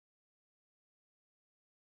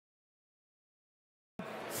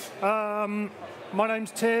My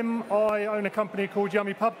name's Tim. I own a company called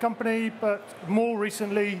Yummy Pub Company, but more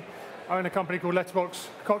recently I own a company called Letterbox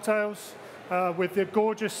Cocktails with the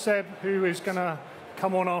gorgeous Seb, who is going to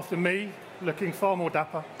come on after me, looking far more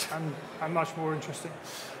dapper and much more interesting.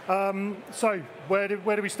 So where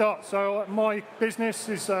do we start? So my business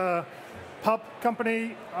is a pub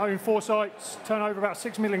company. I own 4 sites, turn over about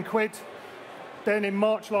 6 million quid. Then in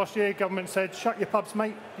March last year, government said, shut your pubs,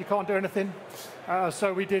 mate, you can't do anything.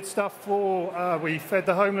 So we did stuff for, we fed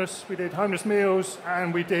the homeless, we did homeless meals,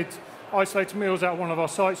 and we did isolated meals out of one of our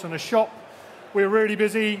sites on a shop. We were really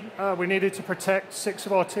busy. We needed to protect 6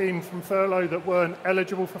 of our team from furlough that weren't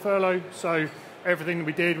eligible for furlough. So everything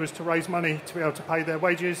we did was to raise money to be able to pay their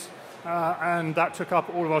wages, and that took up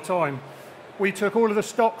all of our time. We took all of the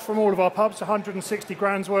stock from all of our pubs, 160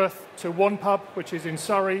 grand's worth, to one pub, which is in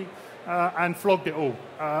Surrey, and flogged it all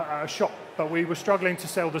at a shop. But we were struggling to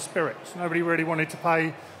sell the spirits. Nobody really wanted to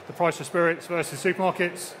pay the price of spirits versus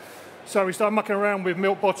supermarkets. So we started mucking around with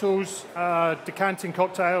milk bottles, decanting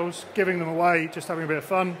cocktails, giving them away, just having a bit of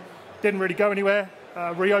fun. Didn't really go anywhere.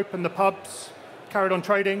 Reopened the pubs, carried on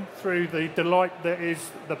trading through the delight that is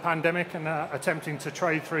the pandemic and attempting to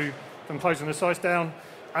trade through them closing the sites down.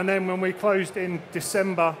 And then when we closed in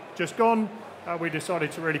December, just gone, we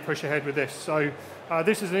decided to really push ahead with this. So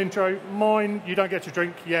this is an intro. Mine, you don't get to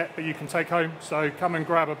drink yet, but you can take home. So come and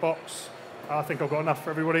grab a box. I think I've got enough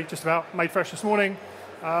for everybody, just about. Made fresh this morning.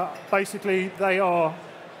 Basically, they are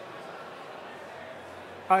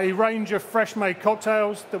a range of fresh-made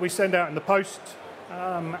cocktails that we send out in the post.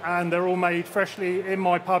 And they're all made freshly in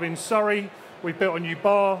my pub in Surrey. We've built a new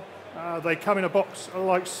bar. They come in a box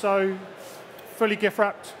like so, fully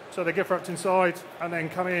gift-wrapped. So they're gift-wrapped inside and then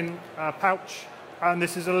come in a pouch. And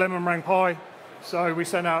this is a lemon meringue pie. So we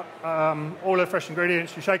send out all the fresh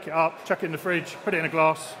ingredients. You shake it up, chuck it in the fridge, put it in a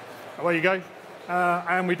glass. Away you go.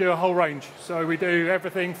 And we do a whole range. So we do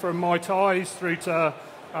everything from Mai Tais through to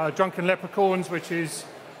Drunken Leprechauns, which is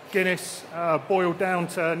Guinness boiled down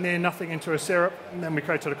to near nothing into a syrup, and then we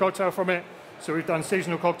created a cocktail from it. So we've done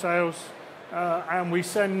seasonal cocktails, and we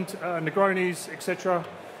send Negronis, etc.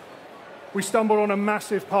 We stumbled on a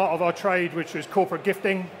massive part of our trade, which was corporate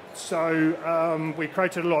gifting. So we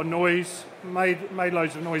created a lot of noise, made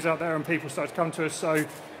loads of noise out there, and people started to come to us. So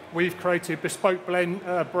we've created bespoke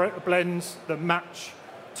blends that match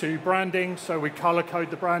to branding. So we color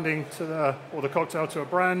code the branding to the cocktail to a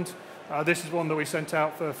brand. This is one that we sent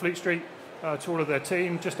out for Fleet Street to all of their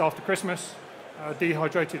team just after Christmas.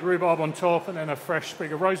 Dehydrated rhubarb on top, and then a fresh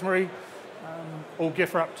sprig of rosemary, all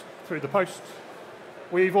gift wrapped through the post.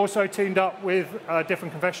 We've also teamed up with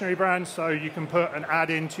different confectionery brands, so you can put an ad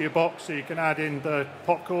into your box, so you can add in the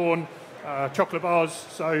popcorn, chocolate bars.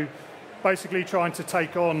 So basically trying to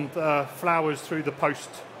take on the flowers through the post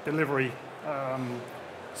delivery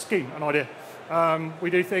scheme, an idea. We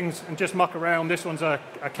do things and just muck around. This one's a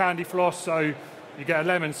candy floss, so you get a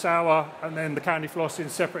lemon sour and then the candy floss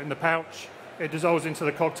is separate in the pouch. It dissolves into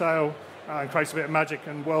the cocktail and creates a bit of magic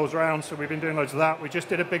and whirls around, so we've been doing loads of that. We just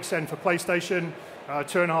did a big send for PlayStation,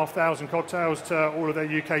 2,500 cocktails to all of their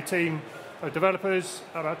UK team of developers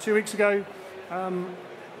about 2 weeks ago.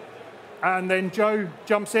 And then Joe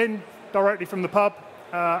jumps in directly from the pub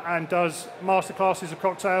and does masterclasses of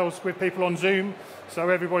cocktails with people on Zoom. So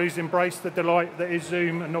everybody's embraced the delight that is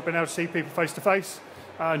Zoom and not being able to see people face to face.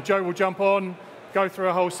 And Joe will jump on, go through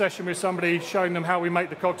a whole session with somebody, showing them how we make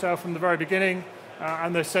the cocktail from the very beginning,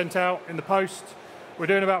 and they're sent out in the post. We're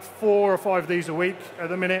doing about 4 or 5 of these a week at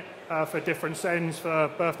the minute for different sends, for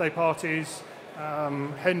birthday parties,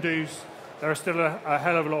 hen-dos. There are still a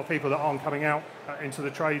hell of a lot of people that aren't coming out into the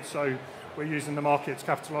trade, so we're using the market to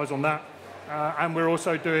capitalise on that. And we're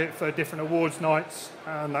also doing it for different awards nights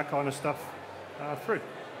and that kind of stuff through.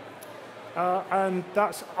 And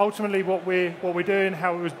that's ultimately what we're doing,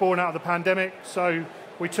 how it was born out of the pandemic. So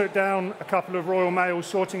we took down a couple of Royal Mail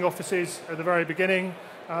sorting offices at the very beginning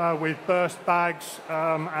with burst bags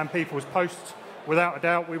and people's posts. Without a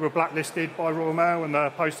doubt, we were blacklisted by Royal Mail and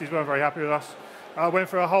the posties weren't very happy with us. Went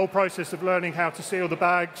through a whole process of learning how to seal the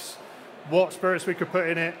bags, what spirits we could put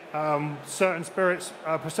in it. Certain spirits,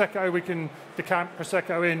 Prosecco, we can decant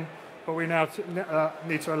Prosecco in, but we now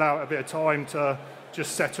need to allow it a bit of time to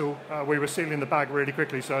just settle. We were sealing the bag really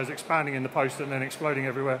quickly, so it was expanding in the post and then exploding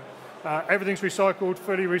everywhere. Everything's recycled,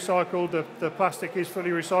 fully recycled. The plastic is fully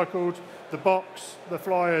recycled. The box, the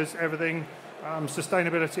flyers, everything.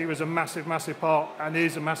 Sustainability was a massive, massive part and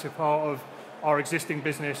is a massive part of our existing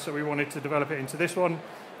business, so we wanted to develop it into this one.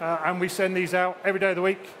 And we send these out every day of the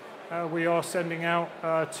week. We are sending out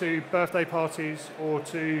to birthday parties or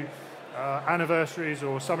to anniversaries,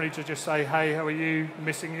 or somebody to just say, hey, how are you,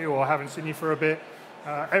 missing you, or haven't seen you for a bit.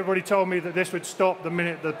 Everybody told me that this would stop the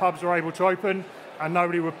minute the pubs were able to open, and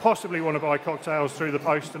nobody would possibly want to buy cocktails through the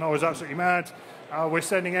post, and I was absolutely mad. We're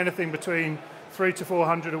sending anything between 300 to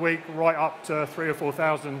 400 a week, right up to 3,000 or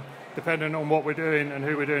 4,000, depending on what we're doing and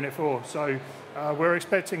who we're doing it for. So we're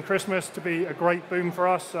expecting Christmas to be a great boom for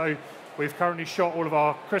us. So we've currently shot all of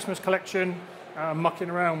our Christmas collection, mucking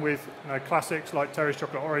around with classics like Terry's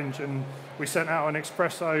Chocolate Orange, and we sent out an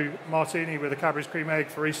espresso martini with a Cadbury's cream egg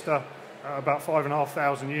for Easter, about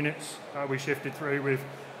 5,500 units. We shifted through with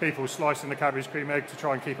people slicing the Cadbury's cream egg to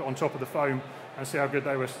try and keep it on top of the foam and see how good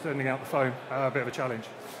they were sending out the foam. A bit of a challenge.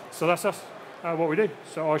 So that's us, what we did.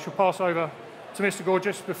 So I shall pass over to Mr.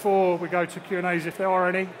 Gorgeous before we go to Q&As if there are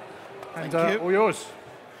any. And all yours.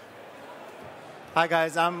 Hi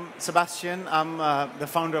guys, I'm Sebastian. I'm the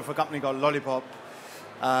founder of a company called Lollipop.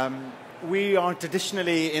 We are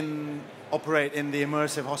traditionally operate in the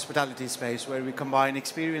immersive hospitality space, where we combine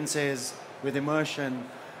experiences with immersion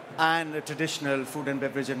and a traditional food and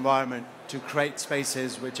beverage environment to create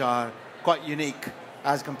spaces which are quite unique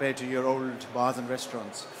as compared to your old bars and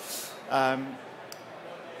restaurants.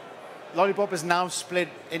 Lollipop is now split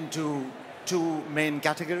into two main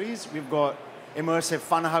categories. We've got immersive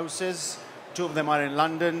fun houses. Two of them are in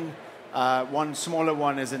London. One smaller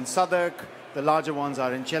one is in Southwark. The larger ones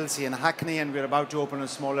are in Chelsea and Hackney, and we're about to open a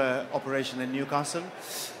smaller operation in Newcastle.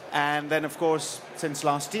 And then, of course, since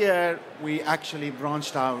last year, we actually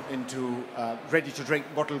branched out into ready-to-drink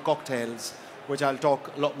bottled cocktails, which I'll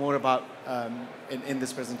talk a lot more about in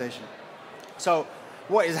this presentation. So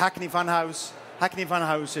what is Hackney Funhouse? Hackney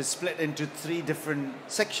Funhouse is split into three different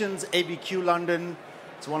sections. ABQ London,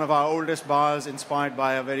 it's one of our oldest bars, inspired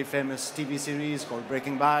by a very famous TV series called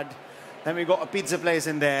Breaking Bad. Then we've got a pizza place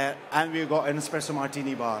in there, and we've got an espresso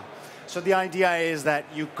martini bar. So the idea is that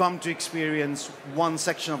you come to experience one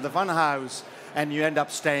section of the funhouse, and you end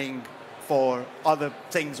up staying for other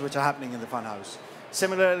things which are happening in the funhouse.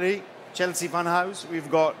 Similarly, Chelsea Funhouse,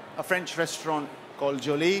 we've got a French restaurant called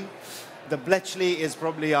Jolie. The Bletchley is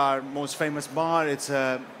probably our most famous bar. It's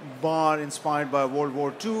a bar inspired by World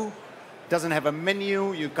War II. It doesn't have a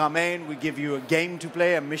menu. You come in, we give you a game to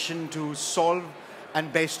play, a mission to solve,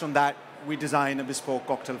 and based on that, we design a bespoke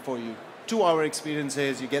cocktail for you. 2-hour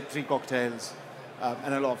experiences, you get 3 cocktails,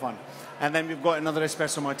 and a lot of fun. And then we've got another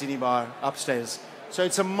espresso martini bar upstairs. So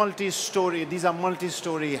it's a multi-story, these are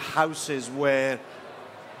multi-story houses where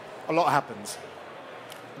a lot happens.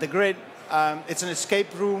 The grid, it's an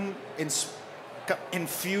escape room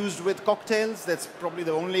infused with cocktails. That's probably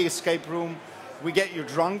the only escape room. We get you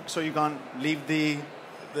drunk, so you can't leave the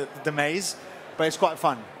maze, but it's quite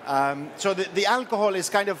fun. So the alcohol is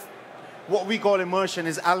kind of what we call immersion,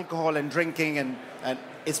 is alcohol and drinking, and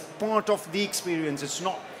it's part of the experience. It's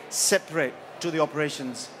not separate to the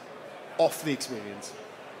operations of the experience.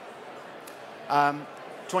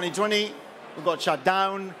 2020, we got shut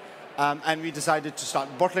down, and we decided to start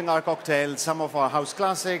bottling our cocktails, some of our house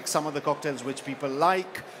classics, some of the cocktails which people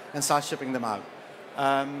like, and start shipping them out.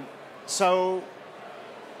 So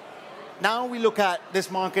now we look at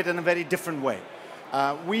this market in a very different way.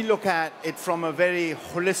 We look at it from a very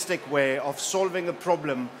holistic way of solving a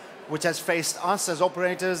problem which has faced us as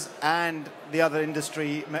operators and the other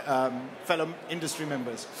industry, fellow industry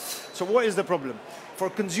members. So what is the problem? For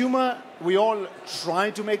consumer, we all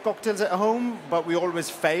try to make cocktails at home, but we always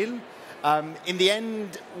fail. In the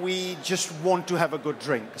end, we just want to have a good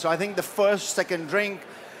drink. So I think the first, second drink,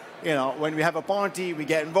 you know, when we have a party, we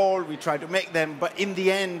get involved, we try to make them, but in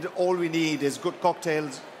the end, all we need is good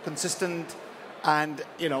cocktails, consistent, and,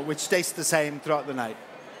 you know, which taste the same throughout the night.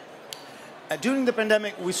 During the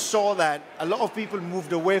pandemic, we saw that a lot of people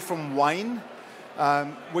moved away from wine,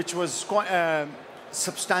 which was quite a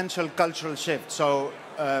substantial cultural shift. So,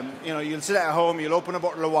 you know, you'll sit at home, you'll open a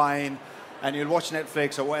bottle of wine, and you'll watch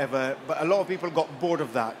Netflix or whatever, but a lot of people got bored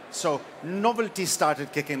of that. So novelty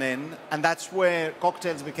started kicking in, and that's where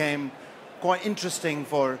cocktails became quite interesting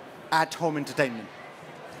for at-home entertainment.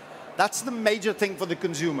 That's the major thing for the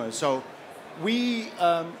consumer. So we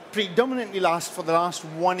predominantly for the last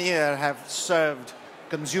 1 year have served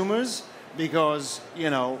consumers because, you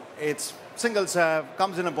know, it's single serve,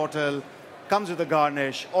 comes in a bottle, comes with a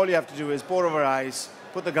garnish. All you have to do is pour over ice,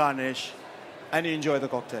 put the garnish, and you enjoy the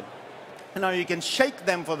cocktail. And now you can shake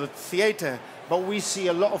them for the theater, but we see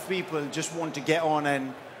a lot of people just want to get on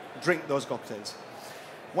and drink those cocktails.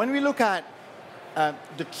 When we look at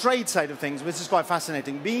the trade side of things, which is quite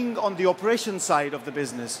fascinating, being on the operations side of the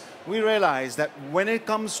business, we realize that when it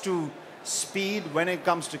comes to speed, when it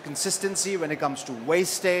comes to consistency, when it comes to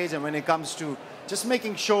wastage, and when it comes to just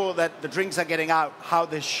making sure that the drinks are getting out how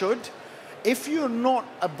they should, if you're not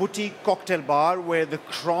a boutique cocktail bar where the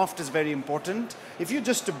craft is very important, If you're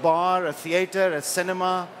just a bar, a theater, a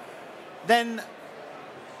cinema, then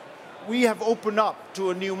we have opened up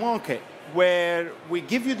to a new market where we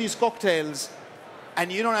give you these cocktails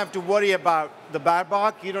and you don't have to worry about the bar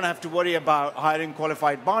back, you don't have to worry about hiring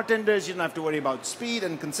qualified bartenders, you don't have to worry about speed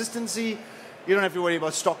and consistency, you don't have to worry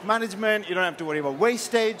about stock management, you don't have to worry about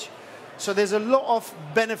wastage. So there's a lot of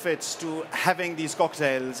benefits to having these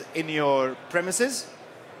cocktails in your premises.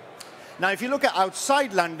 Now, if you look at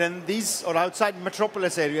outside London, or outside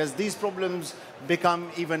metropolis areas, these problems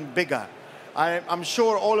become even bigger. I'm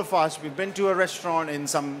sure all of us, we've been to a restaurant in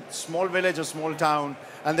some small village or small town,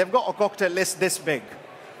 and they've got a cocktail list this big.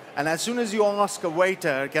 And as soon as you ask a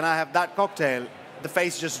waiter, can I have that cocktail, the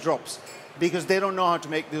face just drops, because they don't know how to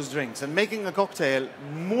make those drinks. And making a cocktail,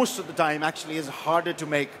 most of the time, actually is harder to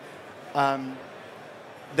make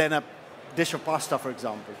than a dish of pasta, for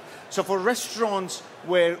example. So for restaurants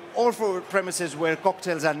or for premises where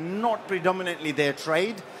cocktails are not predominantly their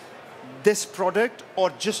trade, this product, or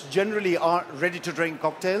just generally are ready-to-drink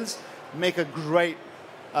cocktails, make a great,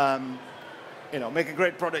 make a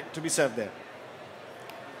great product to be served there.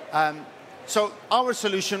 So our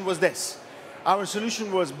solution was this. Our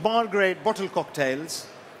solution was bar-grade bottle cocktails,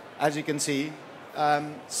 as you can see,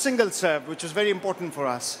 single serve, which was very important for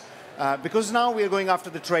us, because now we are going after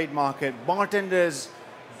the trade market. Bartenders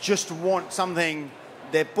just want something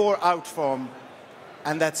they pour out from,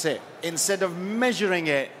 and that's it. Instead of measuring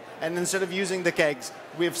it, and instead of using the kegs,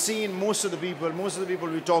 we've seen most of the people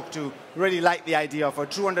we talk to really like the idea of a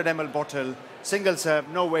 200 ml bottle, single serve,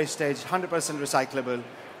 no wastage, 100% recyclable,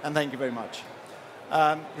 and thank you very much.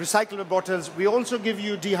 Recyclable bottles, we also give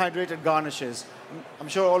you dehydrated garnishes. I'm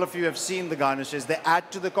sure all of you have seen the garnishes. They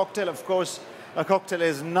add to the cocktail. Of course, a cocktail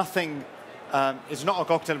is nothing, it's not a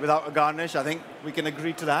cocktail without a garnish. I think we can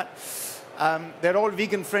agree to that. They're all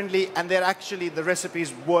vegan friendly, and they're actually, the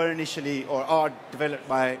recipes were initially or are developed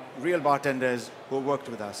by real bartenders who worked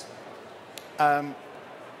with us.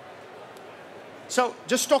 So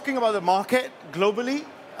just talking about the market globally,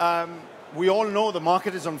 we all know the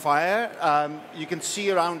market is on fire. You can see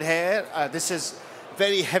around here, this is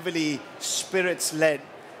very heavily spirits-led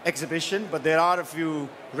exhibition, but there are a few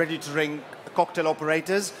ready-to-drink cocktail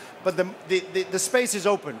operators. But the space is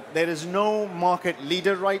open. There is no market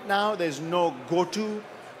leader right now. There's no go-to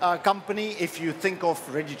company if you think of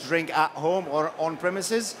ready-to-drink at home or on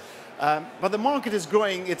premises. But the market is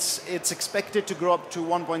growing. It's expected to grow up to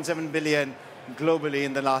 1.7 billion globally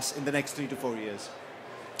in the next 3 to 4 years.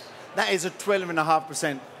 That is a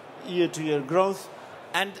 12.5% year-to-year growth.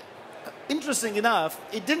 And interesting enough,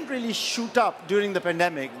 it didn't really shoot up during the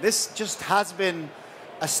pandemic. This just has been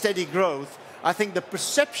a steady growth. I think the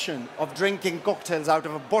perception of drinking cocktails out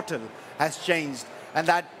of a bottle has changed, and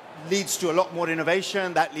that leads to a lot more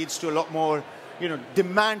innovation. That leads to a lot more,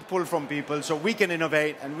 demand pull from people. So we can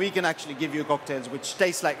innovate, and we can actually give you cocktails which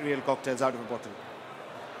taste like real cocktails out of a bottle.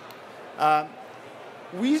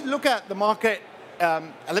 We look at the market a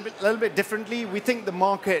little bit differently. We think the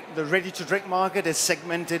market, the ready-to-drink market, is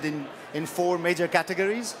segmented in 4 major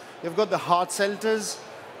categories. You've got the hard seltzers.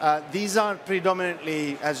 These are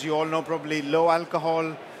predominantly, as you all know, probably low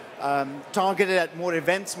alcohol, targeted at more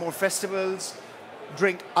events, more festivals,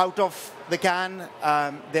 drink out of the can,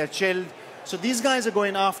 they're chilled. So these guys are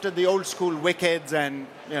going after the old school Wickeds and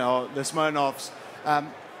the Smirnoffs.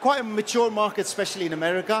 Quite a mature market, especially in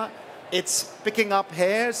America. It's picking up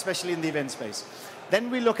here, especially in the event space. Then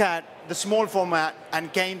we look at the small format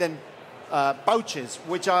and canned and pouches,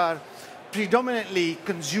 which are predominantly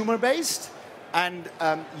consumer-based and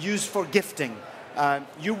used for gifting.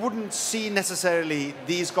 You wouldn't see necessarily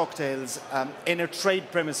these cocktails in a trade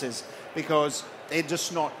premises because they're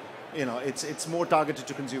just not, it's more targeted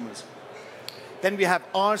to consumers. Then we have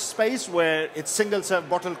our space where it's single-serve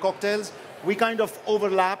bottle cocktails. We kind of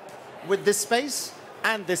overlap with this space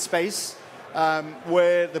and this space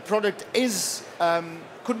where the product is,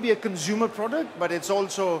 could be a consumer product, but it's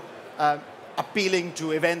also appealing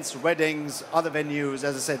to events, weddings, other venues,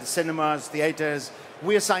 as I said, cinemas, theaters.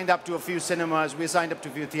 We're signed up to a few cinemas, we're signed up to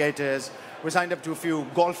a few theaters, we're signed up to a few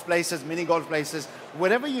golf places, mini golf places.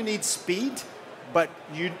 Wherever you need speed, but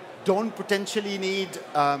you don't potentially need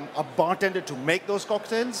a bartender to make those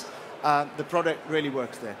cocktails, the product really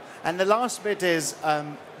works there. And the last bit is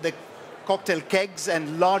the cocktail kegs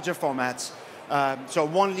and larger formats. So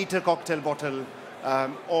 1 liter cocktail bottle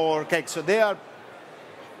or keg. So they are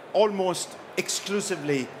almost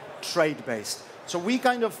exclusively trade-based. So we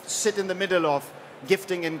kind of sit in the middle of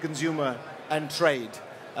gifting and consumer and trade.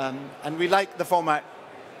 And we like the format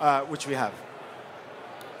which we have.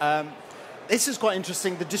 This is quite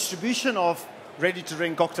interesting. The distribution of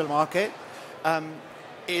ready-to-drink cocktail market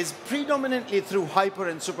is predominantly through hyper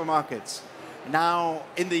and supermarkets. Now,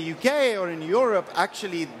 in the UK or in Europe,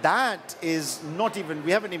 actually, that is not even,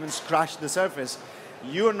 we haven't even scratched the surface.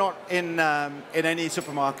 You're not in any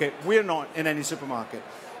supermarket. We're not in any supermarket.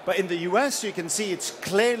 But in the US, you can see it's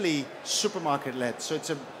clearly supermarket-led. So it's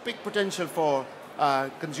a big potential for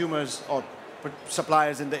consumers or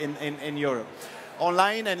suppliers in Europe.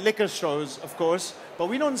 Online and liquor stores, of course, but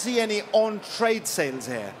we don't see any on-trade sales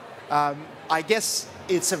here. I guess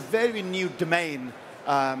it's a very new domain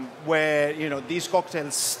where these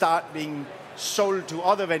cocktails start being sold to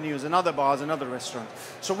other venues and other bars and other restaurants.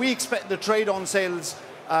 So we expect the trade-on sales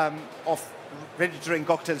of ready-to-drink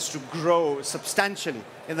cocktails to grow substantially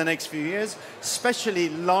in the next few years, especially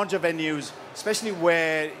larger venues, especially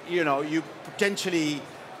where you potentially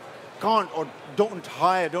can't or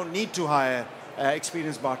don't need to hire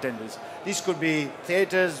experienced bartenders. These could be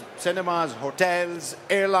theaters, cinemas, hotels,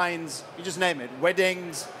 airlines, you just name it,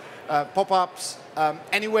 weddings, pop-ups,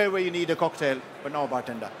 anywhere where you need a cocktail but not a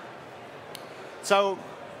bartender. So,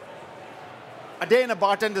 a day in a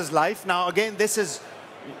bartender's life. Now, again, this is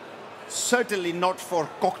certainly not for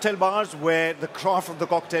cocktail bars where the craft of the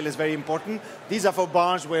cocktail is very important. These are for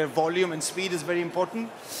bars where volume and speed is very important.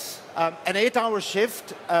 An 8-hour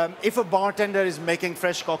shift, if a bartender is making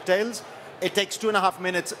fresh cocktails, it takes 2.5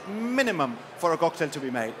 minutes minimum for a cocktail to be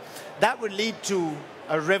made. That would lead to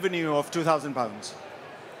a revenue of £2,000.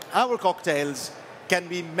 Our cocktails can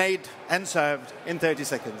be made and served in 30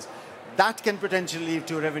 seconds. That can potentially lead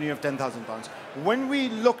to a revenue of £10,000. When we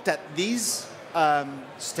looked at these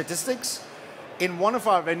statistics, in one of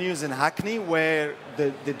our venues in Hackney, where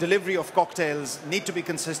the delivery of cocktails need to be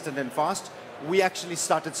consistent and fast, we actually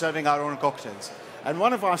started serving our own cocktails. And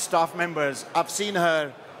one of our staff members, I've seen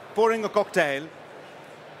her pouring a cocktail,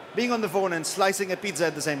 being on the phone and slicing a pizza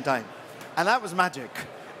at the same time. And that was magic.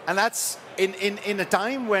 And that's in a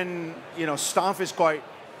time when staff is quite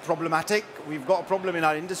problematic. We've got a problem in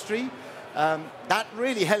our industry. That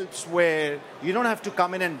really helps where you don't have to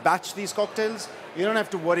come in and batch these cocktails. You don't have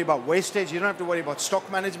to worry about wastage. You don't have to worry about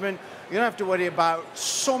stock management. You don't have to worry about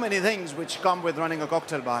so many things which come with running a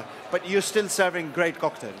cocktail bar, but you're still serving great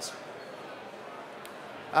cocktails.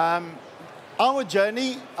 Our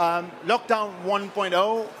journey, lockdown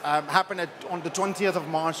 1.0, happened on the 20th of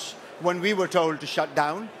March when we were told to shut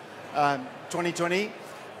down, 2020,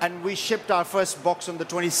 and we shipped our first box on the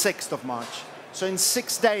 26th of March. So in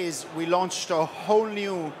 6 days, we launched a whole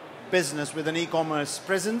new business with an e-commerce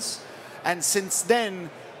presence. And since then,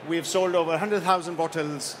 we've sold over 100,000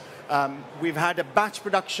 bottles. We've had a batch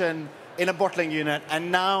production in a bottling unit.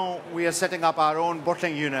 And now we are setting up our own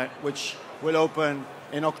bottling unit, which will open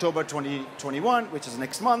in October 2021, which is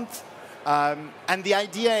next month. And the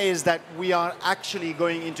idea is that we are actually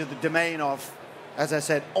going into the domain of, as I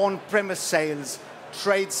said, on-premise sales,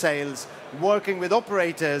 trade sales, working with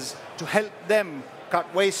operators to help them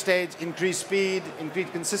cut wastage, increase speed, increase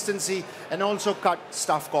consistency, and also cut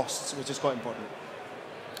staff costs, which is quite important.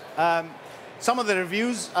 Some of the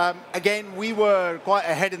reviews, again, we were quite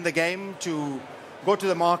ahead in the game to go to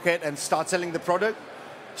the market and start selling the product.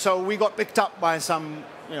 So we got picked up by some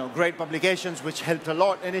great publications, which helped a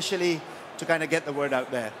lot initially to kind of get the word out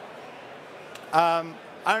there. I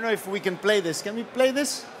don't know if we can play this. Can we play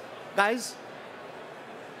this, guys?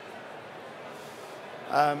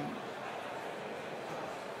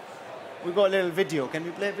 We've got a little video. Can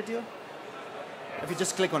we play a video? If you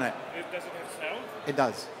just click on it. Does it have sound? It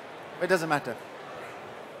does. It doesn't matter.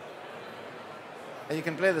 And you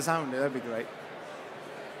can play the sound. That'd be great.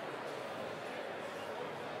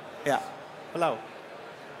 Yeah. Hello.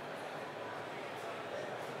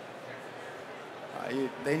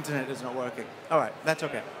 The internet is not working. All right. That's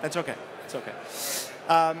okay. That's okay. It's okay.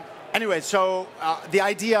 Anyway, so the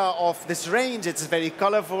idea of this range, it's very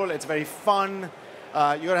colorful, it's very fun.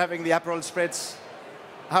 You're having the Aperol Spritz.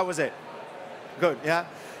 How was it? Good, yeah?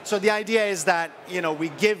 So the idea is that, we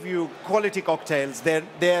give you quality cocktails.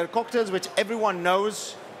 They're cocktails which everyone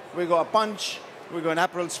knows. We got a punch, we got an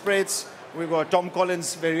Aperol Spritz, we got a Tom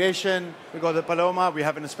Collins variation, we got the Paloma, we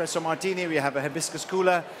have an espresso martini, we have a hibiscus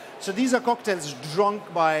cooler. So these are cocktails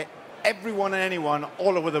drunk by everyone and anyone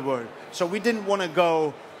all over the world. So we didn't want to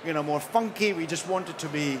go more funky. We just wanted to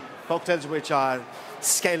be cocktails which are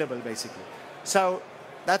scalable, basically. So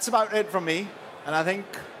that's about it from me. And I think,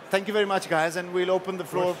 thank you very much, guys, and we'll open the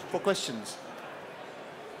floor for questions.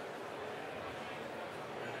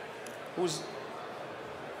 I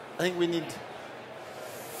think we need...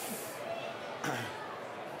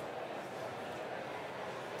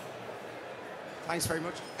 Thanks very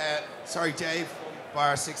much. Sorry, Dave, Bar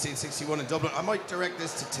 1661 in Dublin. I might direct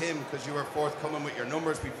this to Tim because you were forthcoming with your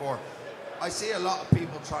numbers before. I see a lot of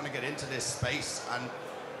people trying to get into this space, and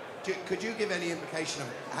could you give any indication of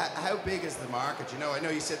how big is the market? You know, I know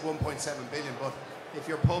you said 1.7 billion, but if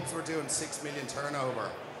your pubs were doing 6 million turnover,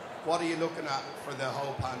 what are you looking at for the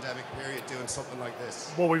whole pandemic period doing something like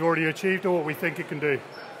this? What we've already achieved or what we think it can do?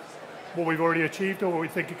 What we've already achieved or what we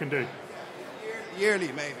think it can do?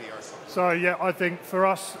 Yearly maybe or something. So yeah, I think for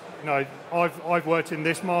us, you know, I've worked in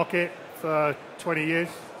this market for 20 years,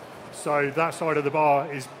 so that side of the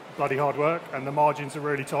bar is bloody hard work and the margins are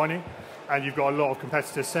really tiny and you've got a lot of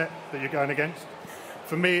competitors set that you're going against.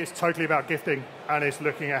 For me, it's totally about gifting, and it's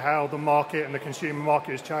looking at how the market and the consumer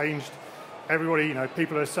market has changed. Everybody, you know,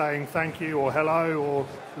 people are saying thank you or hello or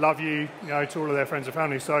love you, you know, to all of their friends and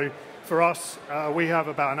family. So for us, we have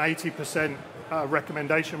about an 80%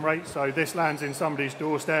 recommendation rate. So this lands in somebody's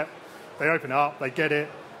doorstep, they open it up, they get it,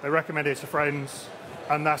 they recommend it to friends,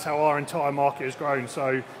 and that's how our entire market has grown.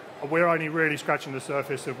 So we're only really scratching the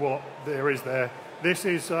surface of what there is there. This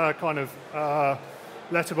is kind of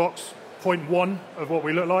letterbox point one of what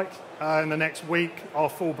we look like. In the next week, our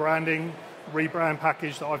full branding, rebrand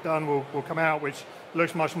package that I've done will come out, which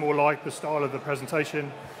looks much more like the style of the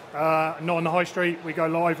presentation. Not on the high street, we go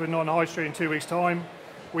live with Not on the High Street in 2 weeks' time.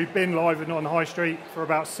 We've been live with Not on the High Street for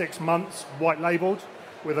about 6 months, white labelled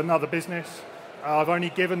with another business. I've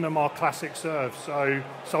only given them our classic serve, so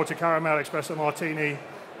salted caramel espresso martini.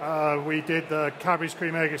 We did the Cadbury's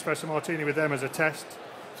cream egg espresso martini with them as a test.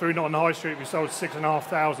 Through Not on the High Street, we sold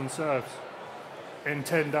 6,500 serves in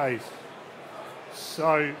 10 days.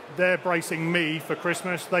 So they're bracing me for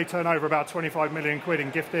Christmas. They turn over about 25 million quid in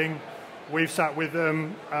gifting. We've sat with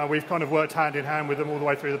them. We've kind of worked hand in hand with them all the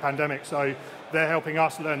way through the pandemic. So they're helping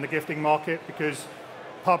us learn the gifting market, because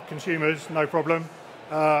pub consumers, no problem.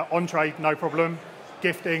 On-trade, no problem.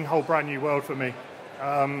 Gifting, whole brand new world for me.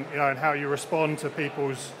 You know, and how you respond to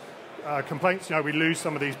people's complaints. You know, we lose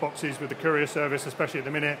some of these boxes with the courier service, especially at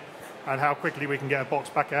the minute, and how quickly we can get a box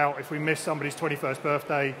back out. If we miss somebody's 21st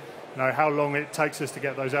birthday, you know, how long it takes us to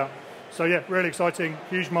get those out. So yeah, really exciting,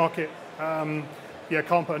 huge market. Yeah,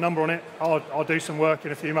 can't put a number on it. I'll do some work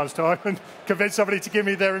in a few months' time and convince somebody to give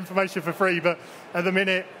me their information for free. But at the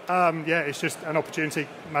minute, yeah, it's just an opportunity,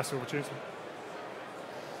 massive opportunity.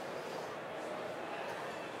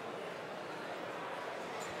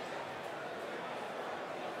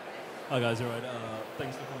 Hi guys, all right.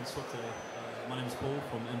 Thanks for coming to talk today. My name is Paul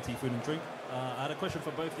from MT Food and Drink. I had a question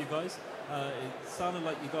for both of you guys. It sounded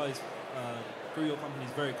like you guys grew your companies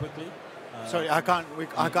very quickly. Sorry, I can't. You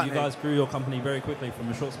guys grew your company very quickly from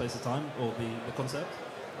a short space of time, or the concept.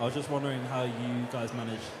 I was just wondering how you guys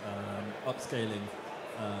manage upscaling,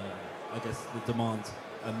 I guess, the demand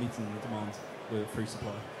and meeting the demand with free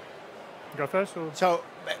supply. Go first, or? So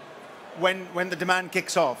when the demand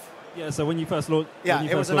kicks off. Yeah, so when you first launched... Yeah,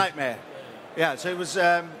 it was a nightmare. Yeah, so it was...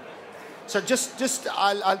 so just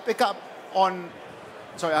I'll pick up on...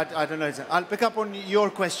 Sorry, I don't know. I'll pick up on your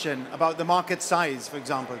question about the market size, for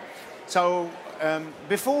example. So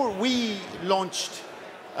before we launched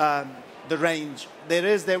the range,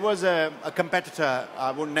 there was a competitor,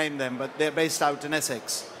 I won't name them, but they're based out in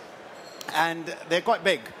Essex. And they're quite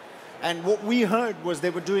big. And what we heard was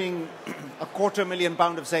they were doing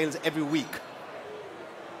 £250,000 of sales every week.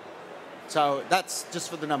 So that's just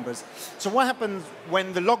for the numbers. So what happened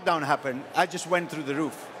when the lockdown happened? I just went through the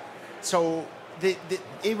roof. So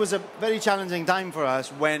it was a very challenging time for us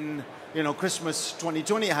when, you know, Christmas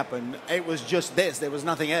 2020 happened. It was just this. There was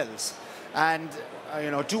nothing else. And,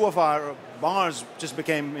 you know, 2 of our bars just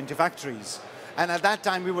became into factories. And at that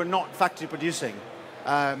time, we were not factory producing.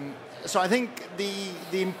 So I think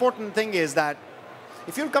the important thing is that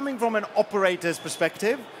if you're coming from an operator's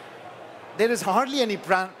perspective, there is hardly any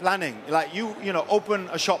planning. Like you know, open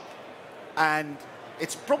a shop, and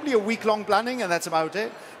it's probably a week-long planning, and that's about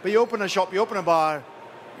it. But you open a shop, you open a bar,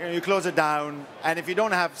 you know, you close it down, and if you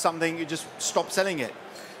don't have something, you just stop selling it.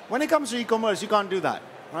 When it comes to e-commerce, you can't do that,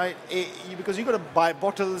 right? Because you've got to buy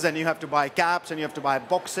bottles, and you have to buy caps, and you have to buy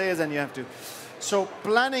boxes, and you have to... So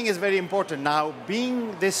planning is very important. Now,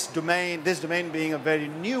 being this domain being a very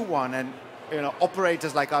new one, and, you know,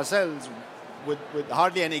 operators like ourselves, with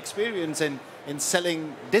hardly any experience in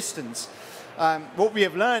selling distance, what we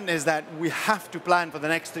have learned is that we have to plan for the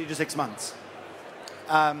next 3 to 6 months.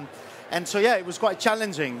 And so, yeah, it was quite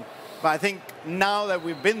challenging. But I think now that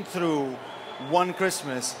we've been through one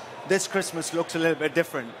Christmas, this Christmas looks a little bit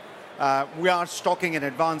different. We are stocking in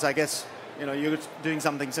advance. I guess, you know, you're doing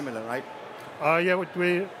something similar, right? Yeah,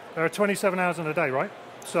 there are 27 hours in a day, right?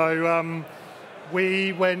 So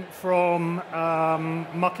we went from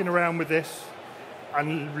mucking around with this,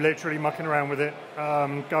 and literally mucking around with it,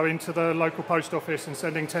 going to the local post office and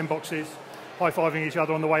sending 10 boxes high-fiving each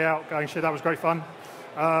other on the way out, going, shit, that was great fun,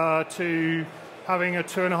 to having a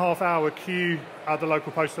 2.5-hour queue at the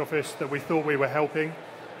local post office that we thought we were helping,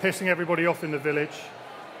 pissing everybody off in the village,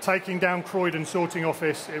 taking down Croydon sorting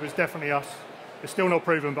office. It was definitely us. It's still not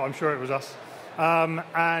proven, but I'm sure it was us.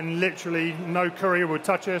 And literally no courier would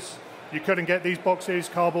touch us. You couldn't get these boxes.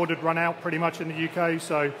 Cardboard had run out pretty much in the UK,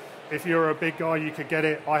 so if you're a big guy, you could get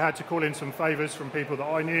it. I had to call in some favours from people that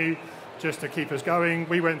I knew just to keep us going.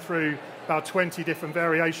 We went through about 20 different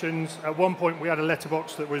variations. At one point, we had a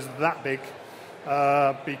letterbox that was that big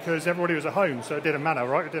because everybody was at home, so it didn't matter,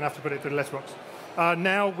 right? We didn't have to put it through the letterbox.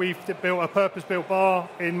 Now we've built a purpose-built bar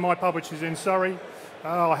in my pub, which is in Surrey.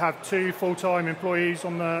 I have 2 full-time employees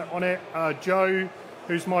on it. Joe,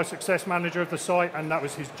 who's my success manager of the site, and that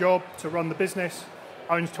was his job to run the business,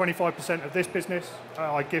 owns 25% of this business.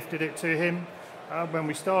 I gifted it to him when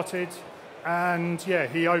we started, and yeah,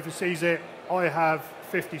 he oversees it. I have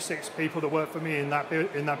 56 people that work for me in that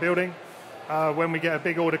building. When we get a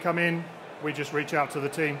big order come in, we just reach out to the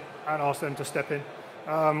team and ask them to step in.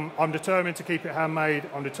 I'm determined to keep it handmade.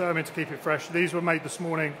 I'm determined to keep it fresh. These were made this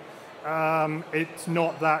morning. It's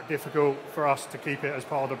not that difficult for us to keep it as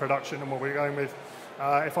part of the production and what we're going with.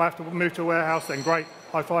 If I have to move to a warehouse, then great,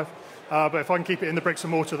 high five. But if I can keep it in the bricks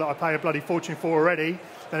and mortar that I pay a bloody fortune for already,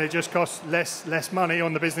 then it just costs less money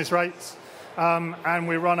on the business rates. And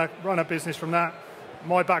we run a business from that.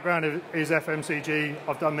 My background is FMCG.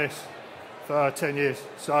 I've done this for 10 years.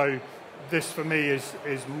 So this for me is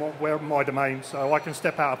my domain. So I can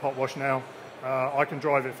step out of pot wash now. I can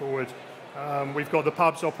drive it forward. We've got the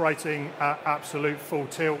pubs operating at absolute full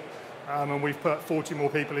tilt. And we've put 40 more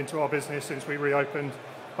people into our business since we reopened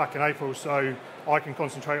back in April. So I can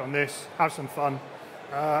concentrate on this, have some fun.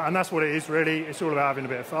 And that's what it is really. It's all about having a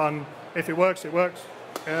bit of fun. If it works, it works.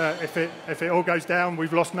 If it all goes down,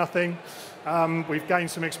 we've lost nothing. We've gained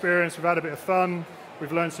some experience, we've had a bit of fun,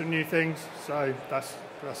 we've learned some new things. So that's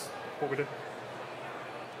what we do.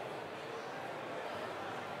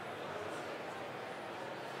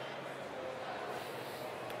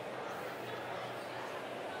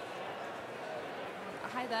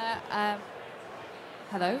 Hi there.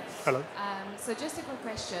 Hello. Hello. So just a quick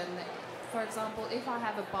question. For example, if I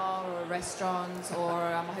have a bar or a restaurant or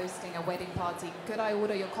I'm hosting a wedding party, could I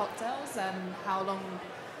order your cocktails, and how long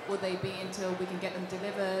would they be until we can get them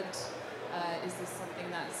delivered? Is this something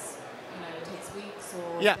that's, takes weeks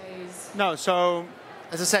or days? No, so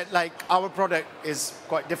as I said, like our product is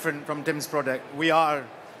quite different from Tim's product. We are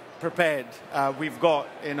prepared. We've got,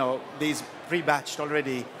 these pre-batched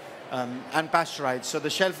already and pasteurized. So the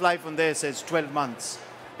shelf life on this is 12 months.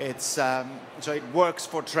 It's so it works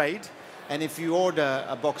for trade. And if you order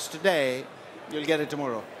a box today, you'll get it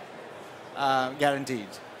tomorrow, guaranteed.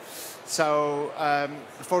 So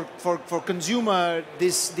for consumer,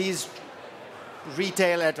 these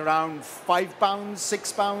retail at around £5,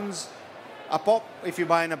 £6 a pop if you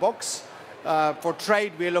buy in a box. For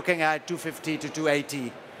trade, we're looking at 250 to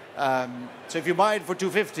 280. So if you buy it for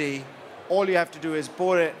 250, all you have to do is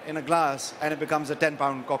pour it in a glass, and it becomes a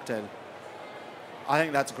 £10 cocktail. I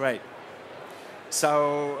think that's great.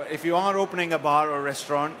 So if you are opening a bar or a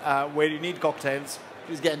restaurant where you need cocktails,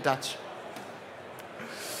 please get in touch.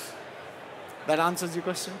 That answers your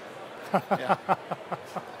question? Yeah.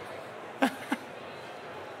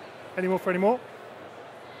 Any more?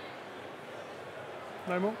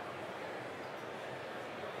 No more?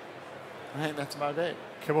 I think that's about it.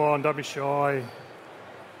 Come on, don't be shy.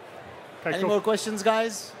 Okay, Any more questions,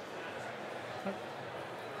 guys?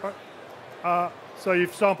 So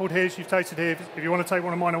you've sampled his, you've tasted his. If you want to take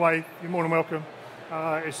one of mine away, you're more than welcome.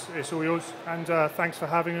 It's all yours. And thanks for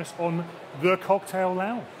having us on The Cocktail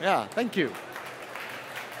Lounge. Yeah, thank you.